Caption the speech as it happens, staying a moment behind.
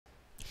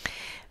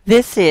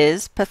This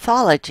is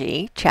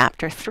Pathology,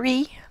 Chapter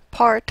 3,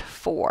 Part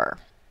 4.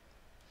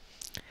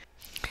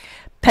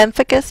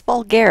 Pemphigus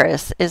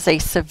vulgaris is a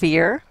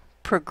severe,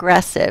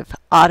 progressive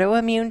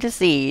autoimmune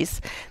disease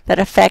that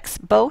affects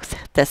both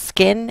the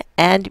skin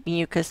and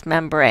mucous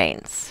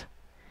membranes.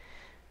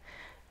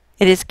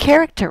 It is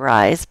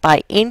characterized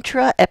by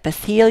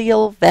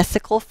intraepithelial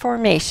vesicle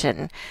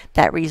formation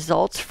that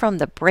results from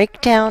the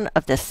breakdown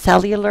of the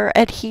cellular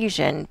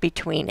adhesion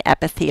between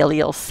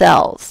epithelial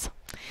cells.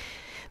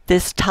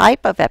 This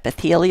type of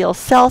epithelial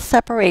cell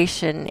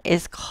separation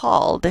is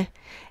called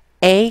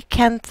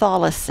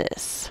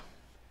acantholysis.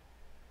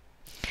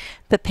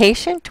 The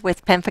patient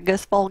with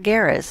Pemphigus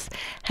vulgaris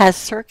has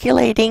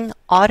circulating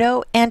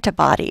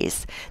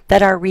autoantibodies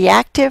that are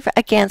reactive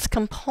against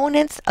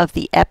components of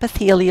the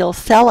epithelial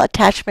cell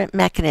attachment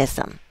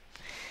mechanism.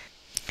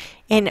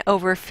 In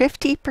over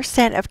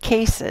 50% of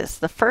cases,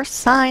 the first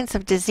signs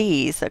of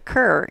disease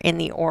occur in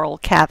the oral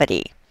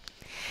cavity.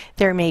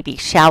 There may be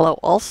shallow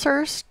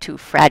ulcers to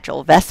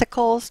fragile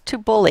vesicles to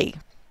bully.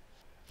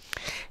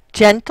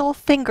 Gentle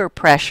finger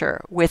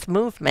pressure with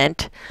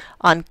movement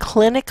on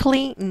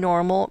clinically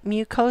normal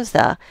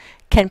mucosa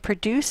can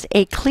produce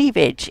a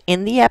cleavage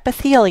in the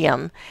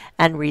epithelium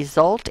and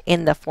result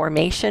in the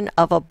formation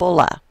of a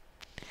bulla.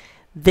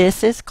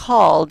 This is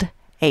called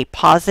a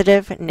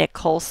positive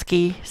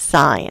Nikolsky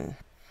sign.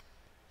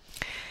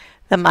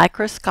 The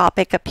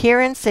microscopic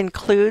appearance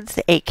includes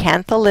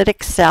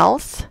acantholytic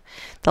cells.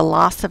 The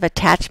loss of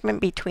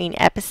attachment between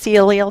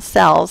epithelial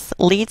cells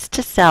leads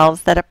to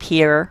cells that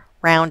appear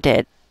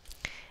rounded.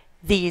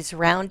 These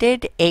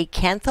rounded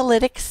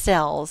acantholytic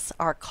cells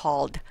are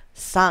called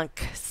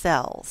sunk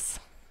cells.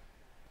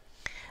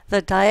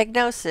 The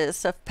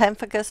diagnosis of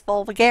Pemphigus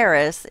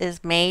vulgaris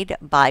is made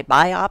by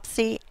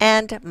biopsy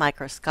and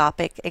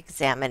microscopic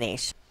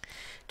examination.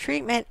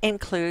 Treatment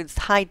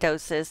includes high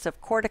doses of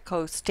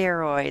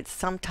corticosteroids,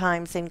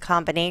 sometimes in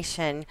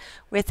combination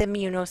with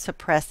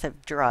immunosuppressive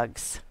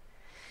drugs.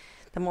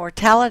 The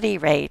mortality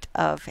rate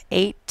of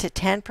 8 to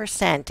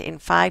 10% in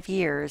 5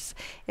 years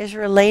is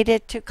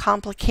related to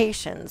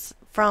complications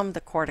from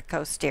the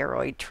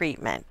corticosteroid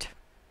treatment.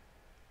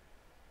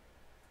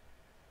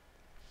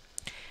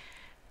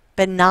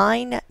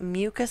 Benign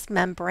mucous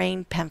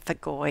membrane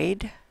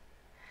pemphigoid,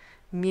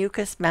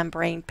 mucous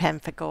membrane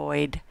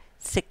pemphigoid,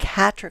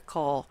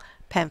 cicatricial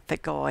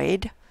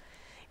pemphigoid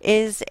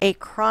is a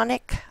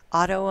chronic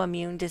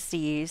autoimmune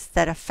disease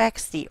that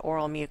affects the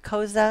oral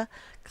mucosa,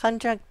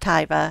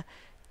 conjunctiva,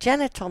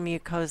 genital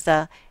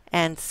mucosa,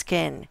 and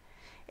skin.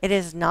 It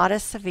is not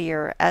as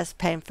severe as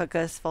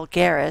Pemphigus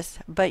vulgaris,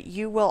 but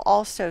you will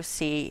also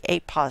see a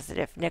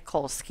positive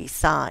Nikolsky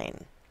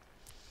sign.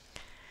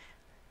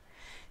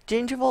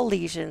 Gingival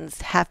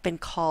lesions have been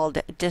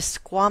called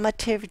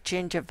desquamative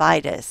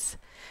gingivitis,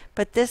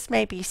 but this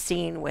may be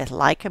seen with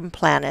lichen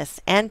planus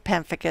and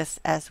pemphigus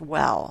as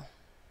well.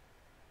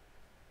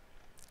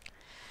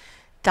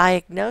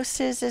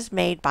 Diagnosis is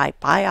made by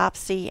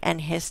biopsy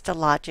and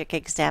histologic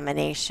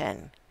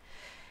examination.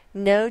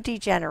 No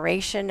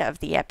degeneration of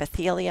the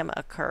epithelium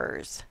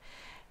occurs.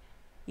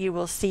 You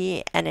will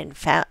see an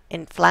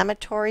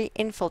inflammatory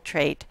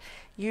infiltrate,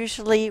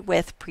 usually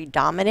with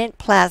predominant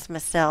plasma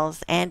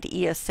cells and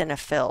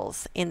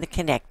eosinophils in the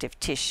connective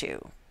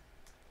tissue.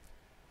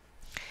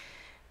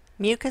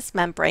 Mucous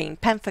membrane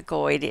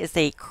pemphigoid is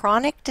a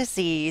chronic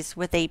disease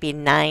with a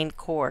benign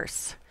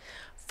course.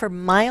 For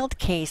mild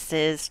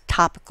cases,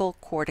 topical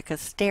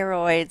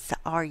corticosteroids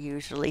are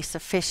usually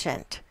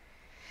sufficient.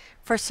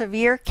 For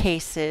severe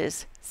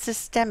cases,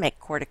 systemic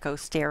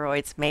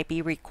corticosteroids may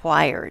be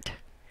required.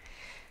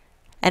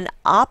 An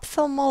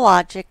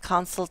ophthalmologic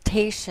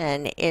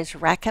consultation is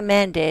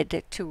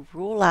recommended to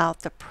rule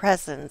out the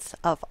presence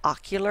of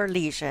ocular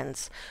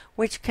lesions,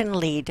 which can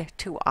lead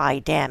to eye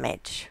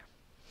damage.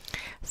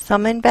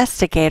 Some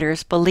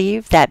investigators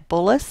believe that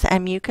bullous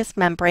and mucous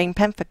membrane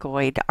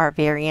pemphigoid are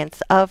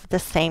variants of the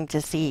same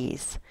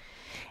disease.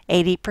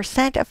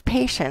 80% of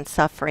patients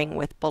suffering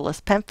with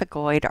bullous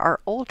pemphigoid are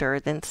older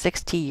than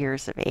 60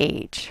 years of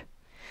age.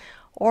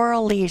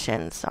 Oral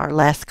lesions are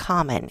less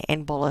common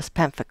in bullous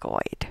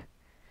pemphigoid.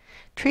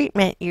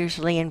 Treatment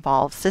usually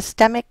involves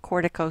systemic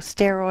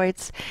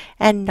corticosteroids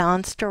and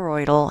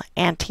nonsteroidal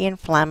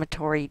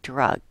anti-inflammatory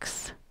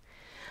drugs.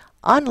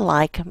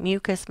 Unlike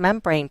mucous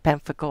membrane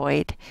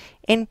pemphigoid,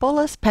 in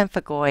bullous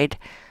pemphigoid,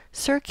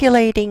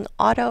 circulating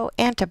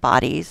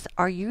autoantibodies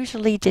are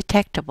usually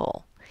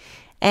detectable,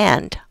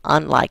 and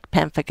unlike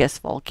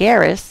Pemphigus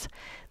vulgaris,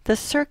 the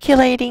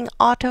circulating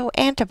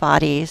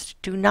autoantibodies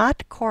do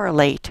not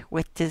correlate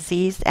with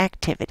disease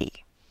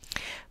activity.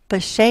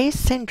 Behçet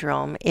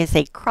Syndrome is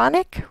a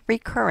chronic,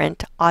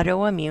 recurrent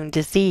autoimmune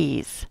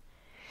disease.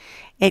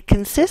 It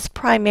consists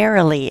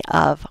primarily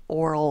of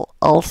oral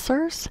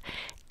ulcers,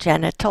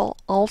 genital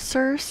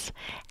ulcers,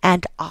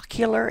 and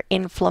ocular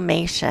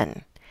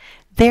inflammation.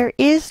 There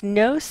is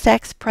no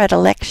sex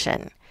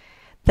predilection.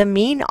 The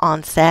mean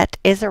onset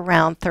is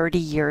around 30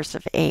 years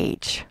of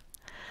age.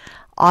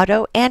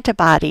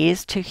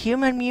 Autoantibodies to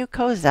human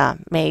mucosa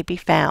may be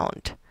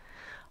found.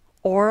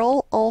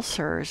 Oral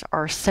ulcers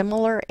are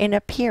similar in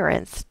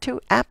appearance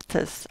to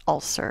aphthous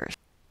ulcers.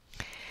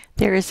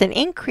 There is an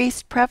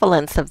increased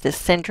prevalence of this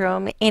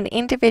syndrome in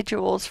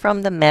individuals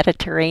from the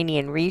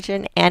Mediterranean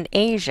region and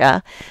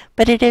Asia,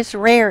 but it is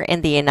rare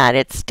in the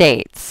United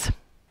States.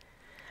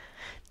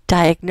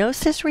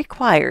 Diagnosis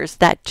requires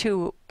that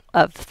 2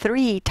 of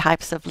 3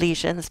 types of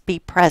lesions be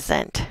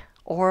present: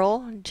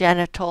 oral,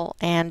 genital,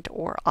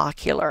 and/or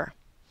ocular.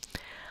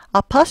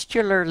 A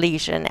pustular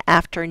lesion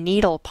after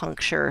needle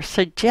puncture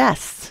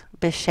suggests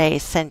Behçet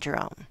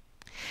syndrome.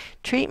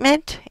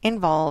 Treatment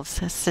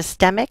involves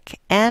systemic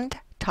and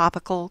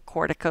topical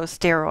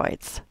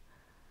corticosteroids.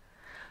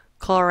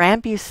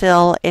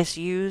 Chlorambucil is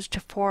used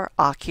for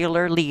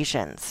ocular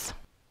lesions.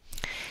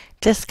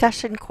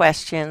 Discussion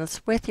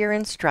questions with your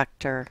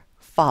instructor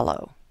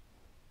follow.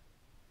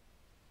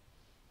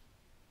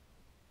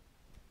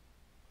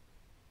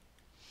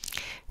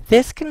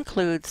 This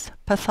concludes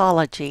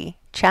Pathology,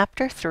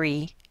 Chapter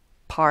 3,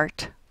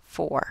 Part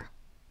 4.